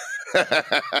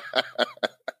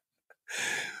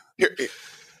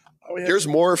 Here's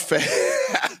more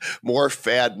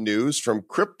fad news from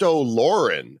Crypto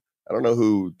Lauren. I don't know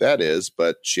who that is,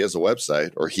 but she has a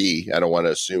website, or he. I don't want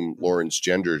to assume Lauren's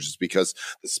gender just because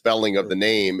the spelling of the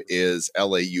name is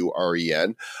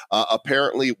Lauren.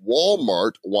 Apparently,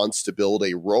 Walmart wants to build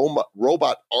a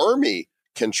robot army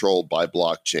controlled by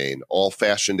blockchain, all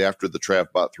fashioned after the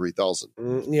TravBot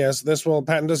 3000. Yes, this will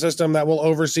patent a system that will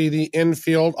oversee the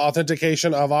in-field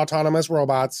authentication of autonomous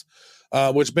robots,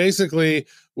 which basically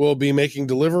will be making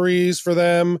deliveries for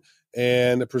them.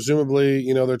 And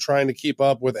presumably, they're trying to keep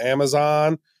up with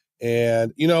Amazon.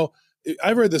 And,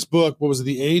 I've read this book. What was it?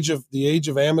 The Age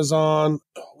of Amazon.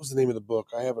 What was the name of the book?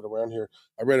 I have it around here.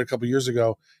 I read it a couple years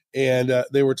ago. And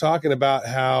they were talking about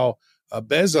how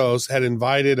Bezos had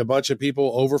invited a bunch of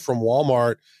people over from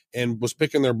Walmart and was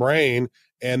picking their brain.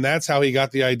 And that's how he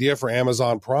got the idea for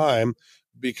Amazon Prime,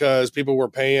 because people were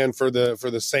paying for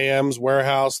the Sam's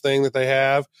warehouse thing that they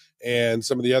have and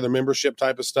some of the other membership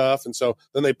type of stuff. And so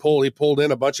then he pulled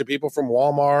in a bunch of people from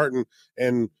Walmart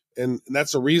and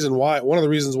that's one of the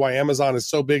reasons why Amazon is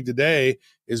so big today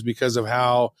is because of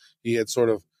how he had sort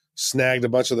of snagged a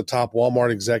bunch of the top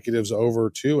Walmart executives over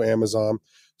to Amazon.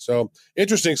 So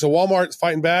interesting. So Walmart's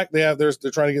fighting back. They're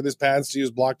trying to get these patents to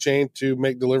use blockchain to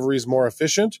make deliveries more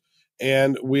efficient.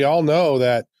 And we all know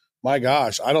that, my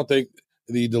gosh, I don't think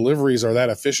the deliveries are that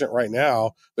efficient right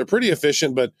now. They're pretty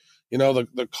efficient, but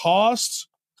the costs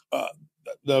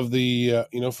of the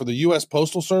for the U.S.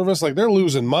 Postal Service, they're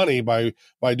losing money by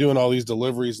doing all these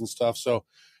deliveries and stuff. So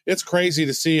it's crazy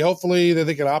to see. Hopefully that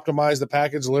they can optimize the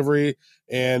package delivery.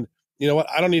 And you know what?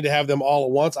 I don't need to have them all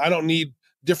at once. I don't need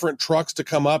different trucks to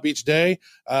come up each day.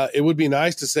 It would be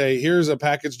nice to say, here's a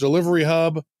package delivery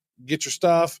hub, get your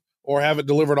stuff, or have it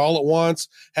delivered all at once,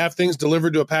 have things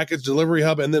delivered to a package delivery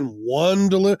hub, and then one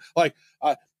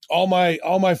all my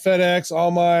FedEx,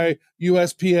 all my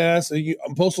USPS,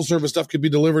 Postal Service stuff could be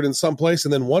delivered in some place,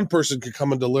 and then one person could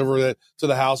come and deliver it to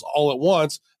the house all at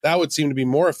once. That would seem to be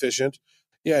more efficient.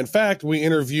 Yeah, in fact, we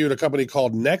interviewed a company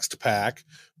called NextPack,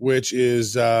 which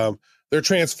is they're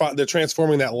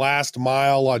transforming that last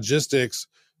mile logistics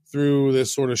through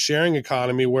this sort of sharing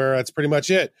economy where that's pretty much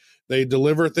it. They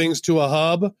deliver things to a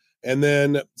hub, and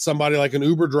then somebody like an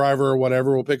Uber driver or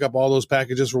whatever will pick up all those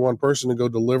packages for one person and go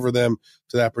deliver them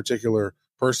to that particular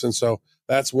person. So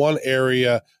that's one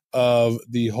area of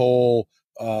the whole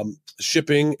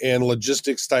shipping and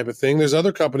logistics type of thing. There's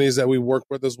other companies that we work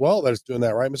with as well that's doing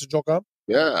that, right, Mr. Jolcom?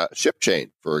 Yeah, Ship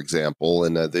Chain, for example,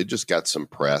 and they just got some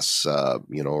press,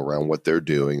 around what they're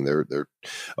doing. They're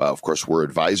of course, we're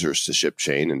advisors to Ship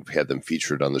Chain and had them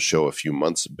featured on the show a few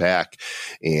months back,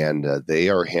 and they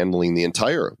are handling the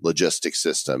entire logistics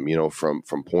system, from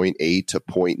point A to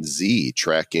point Z,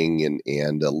 tracking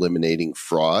and eliminating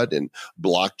fraud and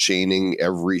blockchaining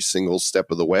every single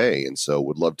step of the way. And so,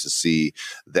 would love to see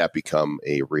that become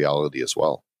a reality as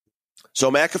well. So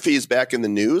McAfee is back in the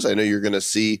news. I know you're going to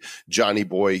see Johnny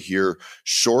Boy here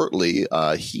shortly.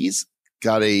 He's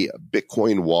got a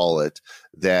Bitcoin wallet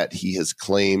that he has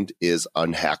claimed is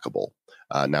unhackable.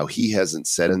 Now, he hasn't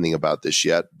said anything about this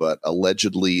yet, but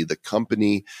allegedly the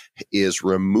company is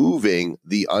removing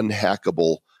the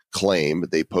unhackable claim.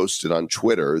 They posted on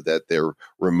Twitter that they're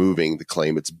removing the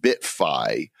claim. It's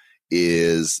BitFi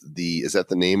is that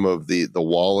the name of the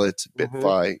wallet? BitFi?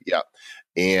 Mm-hmm. Yeah.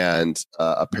 And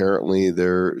apparently,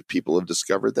 people have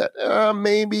discovered that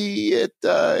maybe it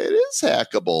is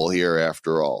hackable here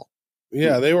after all.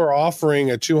 Yeah, they were offering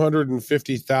a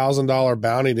 $250,000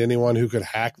 bounty to anyone who could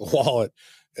hack the wallet,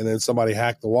 and then somebody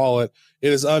hacked the wallet.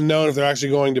 It is unknown if they're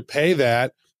actually going to pay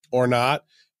that or not.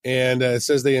 And it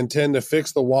says they intend to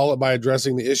fix the wallet by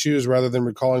addressing the issues rather than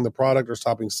recalling the product or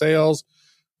stopping sales.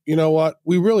 You know what?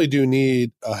 We really do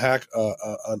need an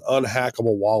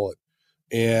unhackable wallet,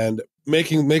 and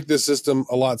make this system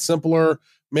a lot simpler.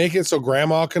 Make it so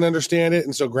grandma can understand it,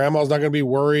 and so grandma's not going to be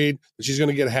worried that she's going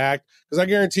to get hacked. Because I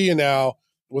guarantee you now,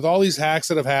 with all these hacks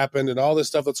that have happened and all this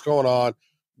stuff that's going on,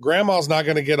 grandma's not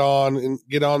going to get on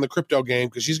the crypto game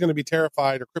because she's going to be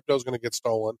terrified her crypto's going to get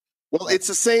stolen. Well, it's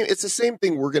the same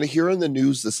thing. We're going to hear in the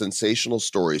news the sensational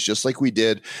stories, just like we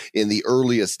did in the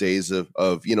earliest days of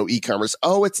e-commerce.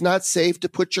 Oh, it's not safe to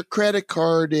put your credit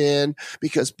card in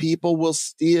because people will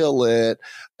steal it.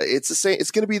 It's the same.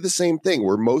 It's going to be the same thing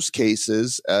where most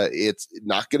cases, it's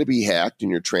not going to be hacked and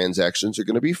your transactions are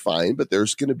going to be fine, but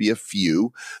there's going to be a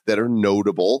few that are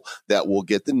notable that will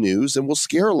get the news and will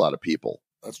scare a lot of people.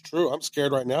 That's true. I'm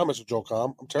scared right now, Mr. Joel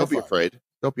Comm. I'm terrified.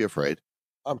 Don't be afraid.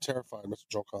 I'm terrified, Mr.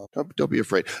 Joel Comm. Don't be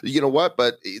afraid. You know what?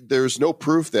 But there's no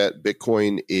proof that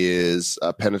Bitcoin is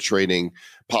penetrating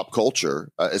pop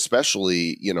culture,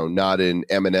 especially, not in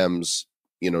Eminem's,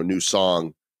 new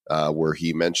song where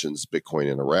he mentions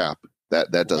Bitcoin in a rap. That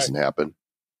doesn't happen.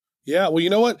 Yeah. Well, you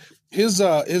know what? His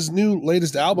new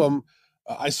latest album,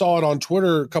 I saw it on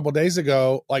Twitter a couple of days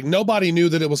ago. Like, nobody knew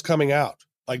that it was coming out.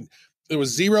 Like, there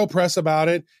was zero press about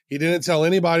it. He didn't tell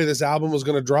anybody this album was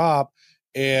going to drop.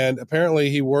 And apparently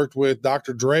he worked with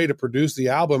Dr. Dre to produce the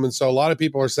album. And so a lot of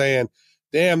people are saying,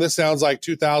 damn, this sounds like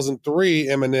 2003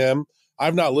 Eminem.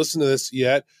 I've not listened to this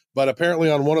yet, but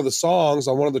apparently on one of the songs,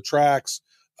 on one of the tracks,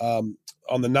 on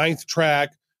the 9th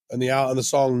track and the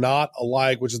song Not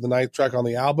Alike, which is the 9th track on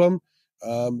the album,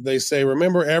 they say,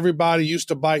 remember, everybody used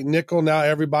to bite nickel. Now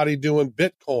everybody doing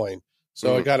Bitcoin.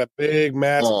 So it got a big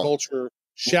mass culture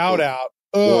shout out.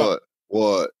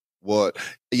 What?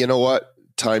 You know what?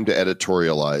 Time to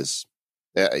editorialize.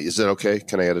 Is it okay?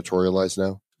 Can I editorialize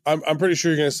now? I'm pretty sure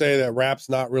you're going to say that rap's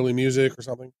not really music or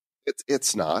something.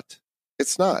 It's not.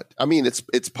 It's not. I mean,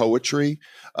 it's poetry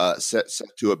set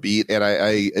to a beat, and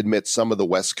I admit some of the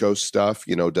West Coast stuff,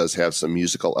 does have some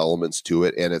musical elements to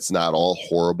it, and it's not all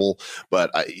horrible. But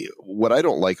what I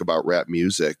don't like about rap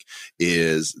music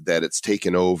is that it's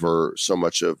taken over so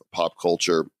much of pop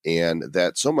culture, and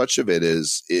that so much of it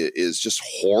is just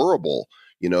horrible.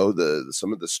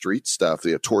 Some of the street stuff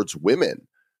towards women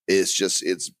is just,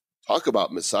 it's talk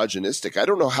about misogynistic. I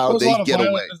don't know how they get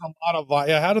away. There's a lot of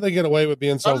how do they get away with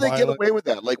being so violent? How do they get away with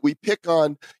that? Like, we pick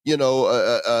on,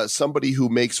 somebody who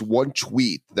makes one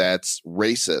tweet that's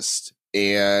racist,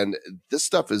 and this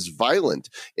stuff is violent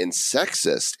and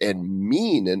sexist and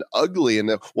mean and ugly. And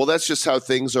well, that's just how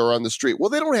things are on the street. Well,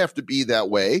 they don't have to be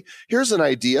that way. Here's an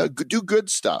idea. Do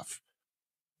good stuff.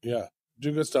 Yeah.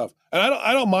 Do good stuff. And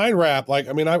I don't mind rap. Like,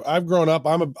 I mean, I've grown up.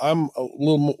 I'm a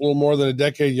little more than a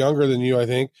decade younger than you, I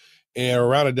think, and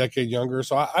around a decade younger.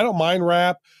 So I don't mind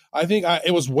rap. I think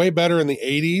it was way better in the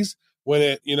 80s when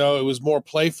it was more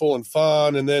playful and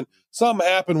fun. And then something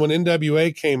happened when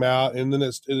NWA came out, and then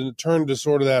it turned to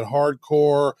sort of that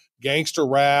hardcore gangster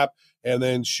rap, and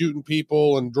then shooting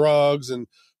people and drugs and,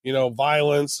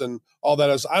 violence and all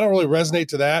that. I don't really resonate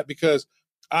to that because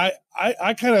I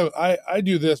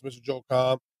do this, Mr. Joel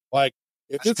Comm. Like,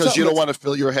 if it's because you don't want to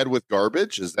fill your head with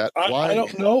garbage, is that why? I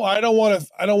don't know. I don't want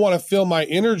to fill my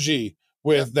energy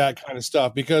with that kind of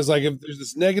stuff, because like, if there's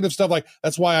this negative stuff, like,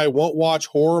 that's why I won't watch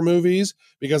horror movies,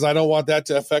 because I don't want that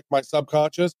to affect my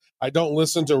subconscious. I don't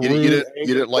listen to you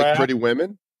didn't like Pretty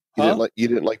Women? You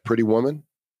didn't like Pretty Woman?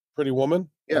 Pretty Woman?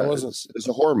 Yeah, it's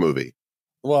a horror movie.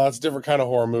 Well, it's a different kind of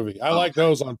horror movie. I like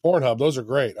those on Pornhub. Those are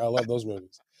great. I love those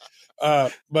movies.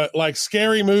 But like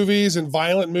scary movies and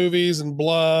violent movies and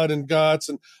blood and guts,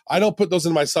 and I don't put those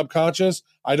in my subconscious.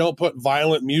 I don't put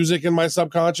violent music in my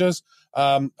subconscious.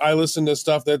 I listen to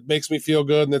stuff that makes me feel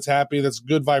good and that's happy, that's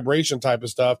good vibration type of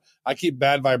stuff. I keep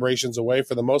bad vibrations away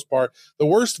for the most part. The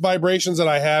worst vibrations that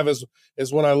I have is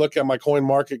when I look at my coin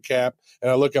market cap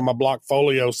and I look at my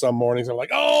Blockfolio some mornings. I'm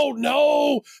like, oh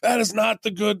no, that is not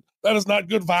good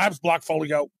vibes,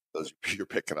 Blockfolio. You're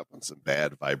picking up on some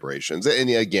bad vibrations. And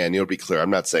again, be clear, I'm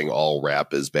not saying all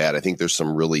rap is bad. I think there's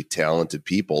some really talented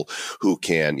people who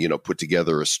can, put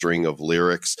together a string of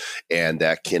lyrics and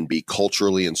that can be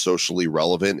culturally and socially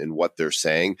relevant in what they're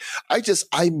saying.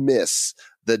 I miss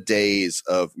the days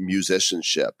of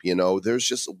musicianship. There's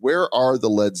just, where are the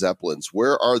Led Zeppelins?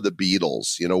 Where are the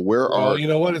Beatles? You know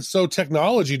what? It's so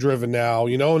technology driven now.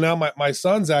 Now my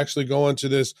son's actually going to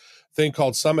this thing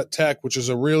called Summit Tech, which is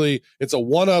it's a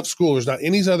one-of school. There's not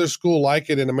any other school like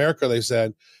it in America, they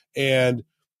said. And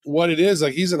what it is,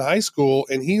 like, he's in high school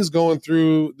and he's going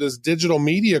through this digital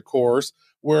media course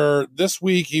where this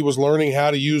week he was learning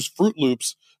how to use Fruit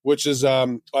Loops, which is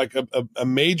like a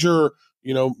major,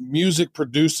 music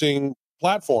producing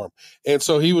platform. And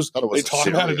so they taught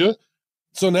him how to do it.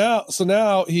 So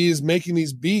now he's making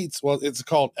these beats. Well, it's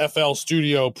called FL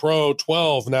Studio Pro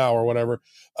 12 now or whatever.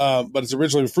 But it's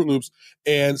originally Fruit Loops.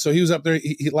 And so he was up there.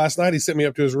 Last night he sent me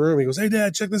up to his room. He goes, "Hey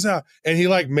Dad, check this out." And he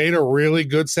like made a really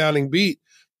good sounding beat.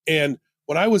 And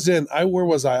when I was where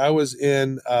was I? I was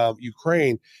in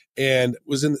Ukraine and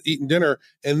was eating dinner.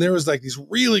 And there was like these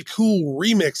really cool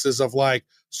remixes of like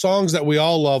songs that we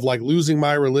all love, like Losing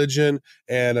My Religion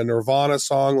and a Nirvana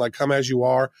song like Come As You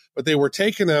Are. But they were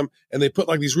taking them and they put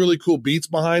like these really cool beats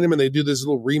behind them and they do these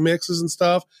little remixes and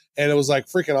stuff. And it was like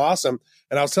freaking awesome.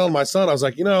 And I was telling my son, I was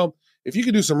like, if you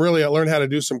could learn how to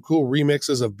do some cool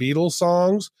remixes of Beatles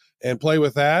songs and play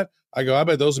with that, I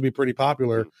bet those would be pretty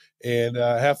popular and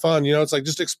have fun. It's like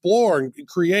just explore and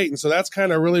create. And so that's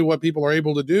kind of really what people are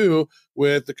able to do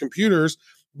with the computers.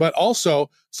 But also,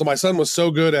 so my son was so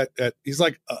good at he's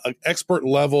like an expert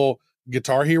level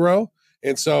Guitar Hero.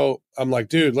 And so I'm like,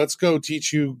 dude, let's go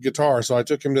teach you guitar. So I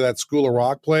took him to that School of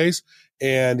Rock place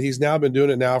and he's now been doing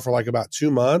it now for like about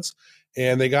 2 months.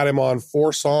 And they got him on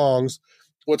 4 songs.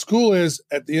 What's cool is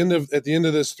at the end of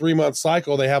this 3-month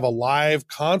cycle, they have a live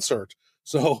concert.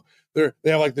 So they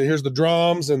have like here's the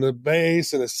drums and the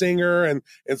bass and a singer. And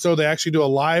so they actually do a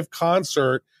live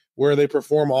concert where they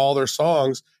perform all their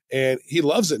songs. And he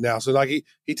loves it now. So like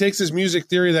he takes his music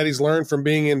theory that he's learned from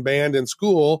being in band in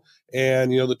school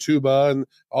and, the tuba and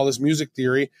all this music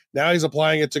theory. Now he's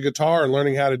applying it to guitar and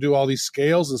learning how to do all these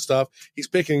scales and stuff. He's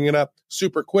picking it up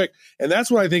super quick. And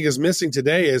that's what I think is missing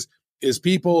today is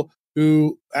people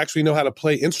who actually know how to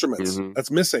play instruments. Mm-hmm. That's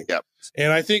missing. Yep.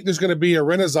 And I think there's going to be a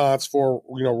renaissance for,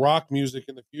 rock music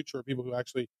in the future, people who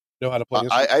actually know how to play.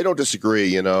 I don't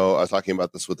disagree. I was talking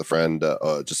about this with a friend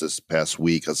just this past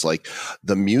week. It's like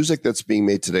the music that's being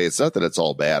made today. It's not that it's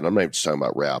all bad. I'm not even just talking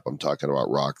about rap. I'm talking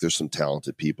about rock. There's some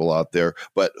talented people out there,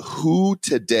 but who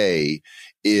today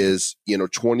is,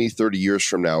 20, 30 years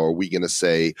from now, are we going to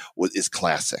say is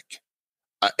classic?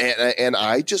 And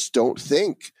I just don't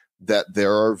think that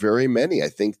there are very many. I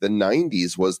think the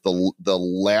 90s was the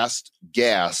last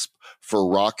gasp for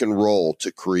rock and roll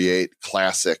to create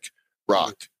classic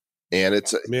rock. And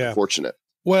it's unfortunate.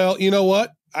 Well, you know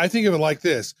what? I think of it like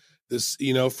this,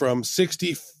 from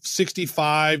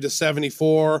 65 to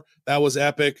 74, that was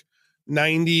epic.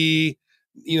 90,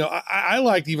 I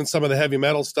liked even some of the heavy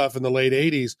metal stuff in the late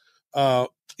 80s, but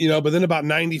then about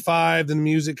 95, then the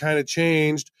music kind of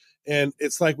changed. And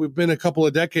it's like we've been a couple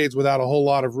of decades without a whole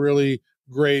lot of really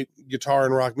great guitar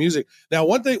and rock music. Now,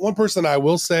 one person I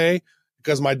will say,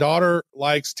 because my daughter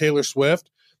likes Taylor Swift,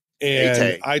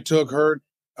 and I took her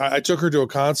to a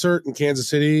concert in Kansas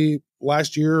City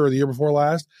last year or the year before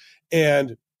last,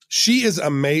 and she is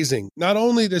amazing. Not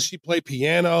only does she play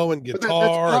piano and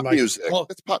guitar, that's pop music.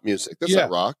 That's pop music. That's not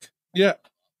rock. Yeah,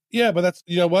 but that's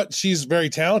what she's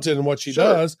very talented in what she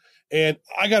does. And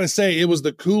I got to say, it was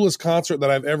the coolest concert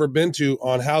that I've ever been to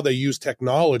on how they use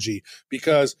technology,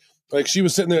 because like she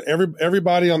was sitting there,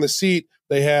 everybody on the seat,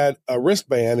 they had a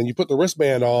wristband, and you put the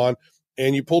wristband on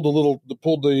and you pulled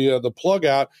the plug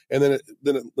out, and then it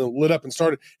lit up and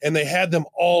started, and they had them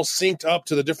all synced up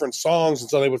to the different songs. And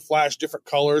so they would flash different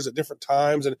colors at different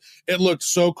times. And it looked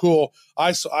so cool.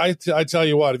 I tell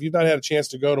you what, if you've not had a chance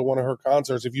to go to one of her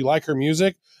concerts, if you like her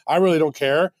music, I really don't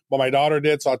care, but my daughter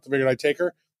did. So I figured I'd take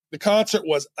her. The concert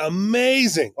was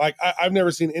amazing. Like I've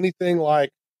never seen anything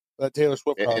like that Taylor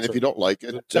Swift concert. And if you don't like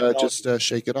it, just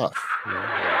shake it off.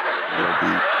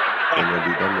 we'll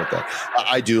be done with that.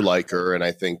 I do like her, and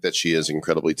I think that she is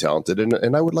incredibly talented,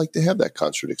 and I would like to have that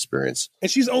concert experience.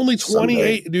 And she's only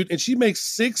 28, someday. dude, and she makes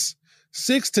 $6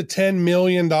 to $10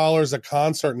 million a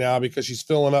concert now because she's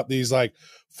filling up these like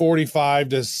 45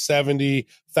 to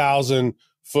 70,000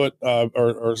 foot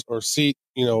or seat,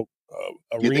 arenas.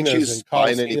 Do you think she's and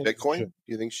buying any coliseums and Bitcoin? shit. Do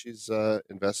you think she's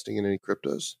investing in any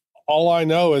cryptos? All I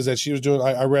know is that she was doing.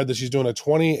 I read that she's doing a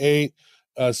 28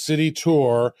 city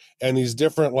tour, and these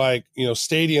different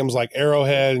stadiums like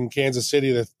Arrowhead in Kansas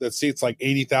City that seats like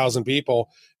 80,000 people,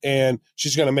 and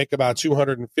she's going to make about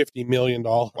 $250 million.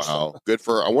 Wow, good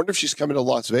for her. I wonder if she's coming to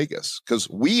Las Vegas, because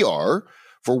we are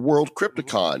for World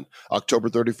CryptoCon, October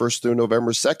 31st through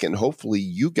November 2nd. Hopefully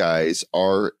you guys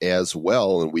are as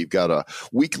well. And we've got a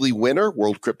weekly winner.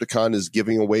 World CryptoCon is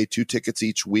giving away 2 tickets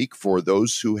each week for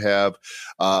those who have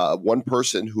one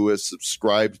person who has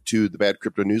subscribed to the Bad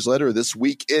Crypto newsletter. This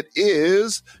week it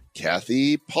is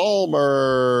Kathy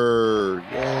Palmer.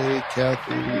 Yay,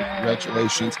 Kathy.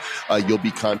 Congratulations. You'll be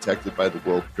contacted by the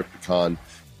World CryptoCon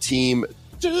team.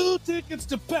 2 tickets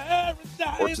to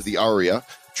paradise. Or to the Aria.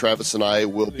 Travis and I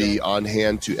will be on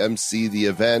hand to MC the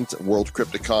event,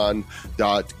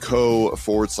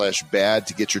 worldcrypticon.co/bad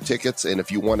to get your tickets. And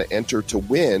if you want to enter to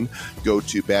win, go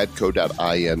to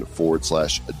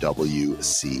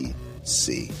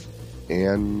badco.in/WCC.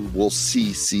 And we'll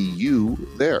see you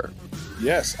there.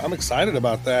 Yes, I'm excited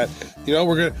about that.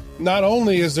 We're going to, not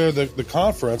only is there the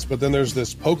conference, but then there's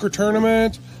this poker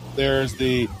tournament. There's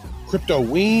the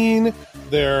Cryptoween.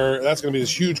 That's going to be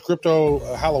this huge crypto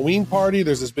Halloween party.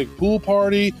 There's this big pool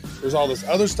party. There's all this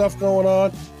other stuff going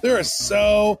on. There are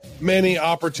so many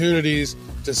opportunities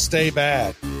to stay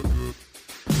bad.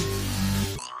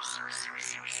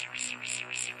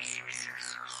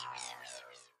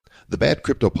 The Bad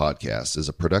Crypto Podcast is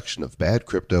a production of Bad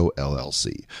Crypto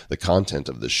LLC. The content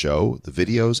of the show, the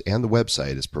videos, and the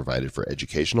website is provided for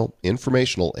educational,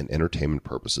 informational, and entertainment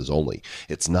purposes only.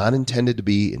 It's not intended to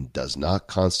be and does not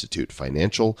constitute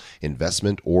financial,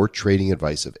 investment, or trading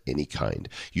advice of any kind.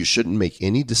 You shouldn't make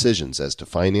any decisions as to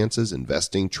finances,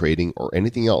 investing, trading, or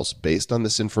anything else based on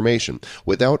this information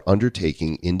without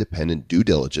undertaking independent due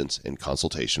diligence and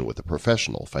consultation with a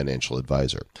professional financial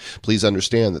advisor. Please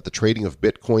understand that the trading of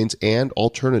Bitcoins and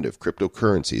alternative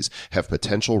cryptocurrencies have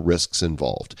potential risks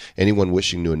involved. Anyone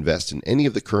wishing to invest in any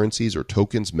of the currencies or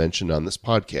tokens mentioned on this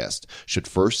podcast should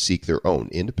first seek their own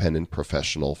independent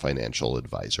professional financial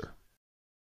advisor.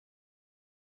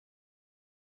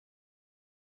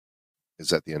 Is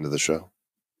that the end of the show?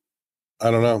 I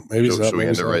don't know. Maybe so. Should we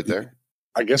end it right there?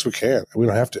 I guess we can. We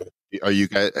don't have to. Have you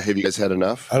guys had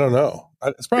enough? I don't know.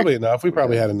 It's probably enough. We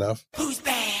probably had enough. Who's back?